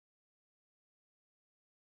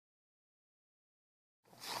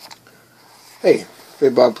Hey,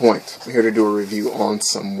 Big Bob Point. I'm here to do a review on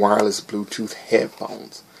some wireless Bluetooth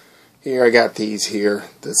headphones. Here I got these here,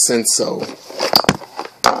 the Senso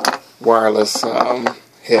wireless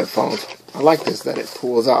headphones. I like this, that it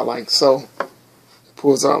pulls out like so. It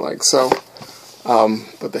pulls out like so.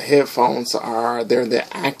 But the headphones they're the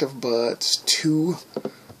ActivBuds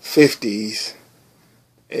 250s.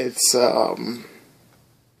 It's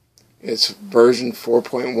version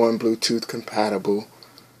 4.1 Bluetooth compatible.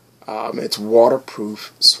 It's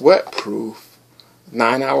waterproof, sweatproof,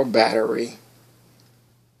 9-hour battery.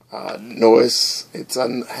 Noise.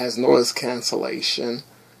 Has noise cancellation.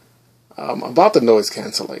 About the noise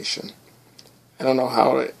cancellation, I don't know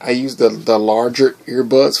how I use the larger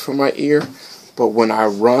earbuds for my ear, but when I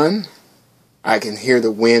run, I can hear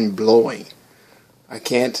the wind blowing. I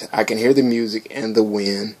can hear the music and the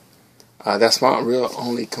wind. That's my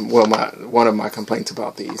one of my complaints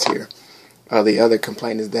about these here. The other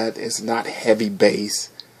complaint is that it's not heavy bass.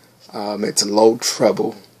 It's low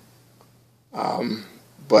treble.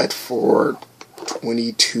 But for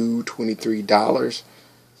 $22, $23,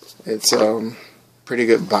 it's pretty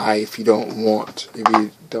good buy if you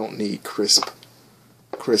don't need crisp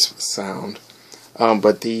sound.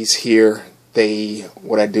 But these here,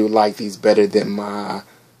 what I do like these better than my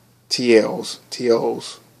TOs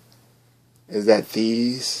is that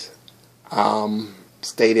these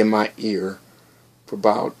stayed in my ear for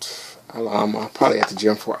about, I'm probably at the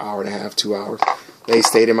gym for an hour and a half, 2 hours. They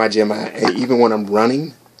stayed in my gym, and even when I'm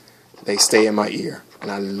running, they stay in my ear. And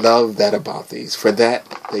I love that about these. For that,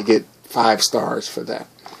 they get 5 stars for that.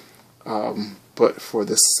 But for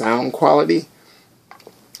the sound quality,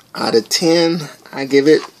 out of 10, I give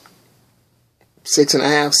it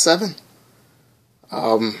 6.5, 7.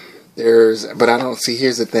 But I don't see.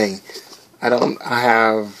 Here's the thing.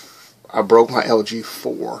 I broke my LG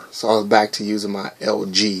 4, so I was back to using my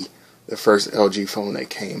LG, the first LG phone that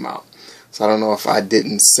came out. So I don't know if I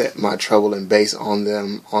didn't set my treble and bass on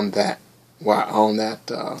that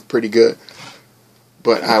pretty good.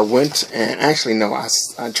 But I went and actually no, I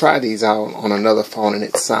tried these out on another phone and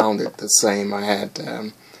it sounded the same. I had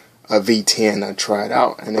a V10 I tried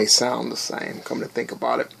out and they sound the same. Come to think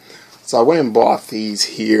about it, so I went and bought these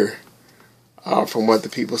here. From what the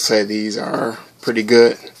people say, these are pretty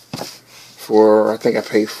good. I think I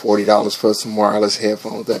paid $40 for some wireless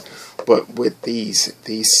headphones. But with these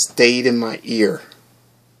stayed in my ear.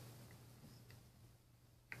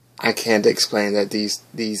 I can't explain that these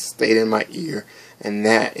stayed in my ear, and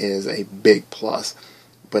that is a big plus.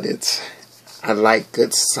 But I like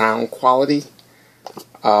good sound quality.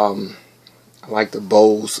 I like the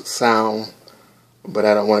Bose sound, but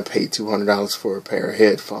I don't want to pay $200 for a pair of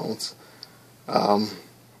headphones.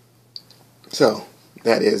 So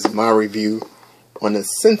that is my review on the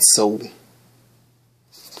Senso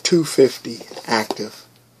 250 active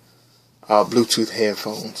Bluetooth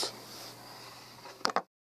headphones.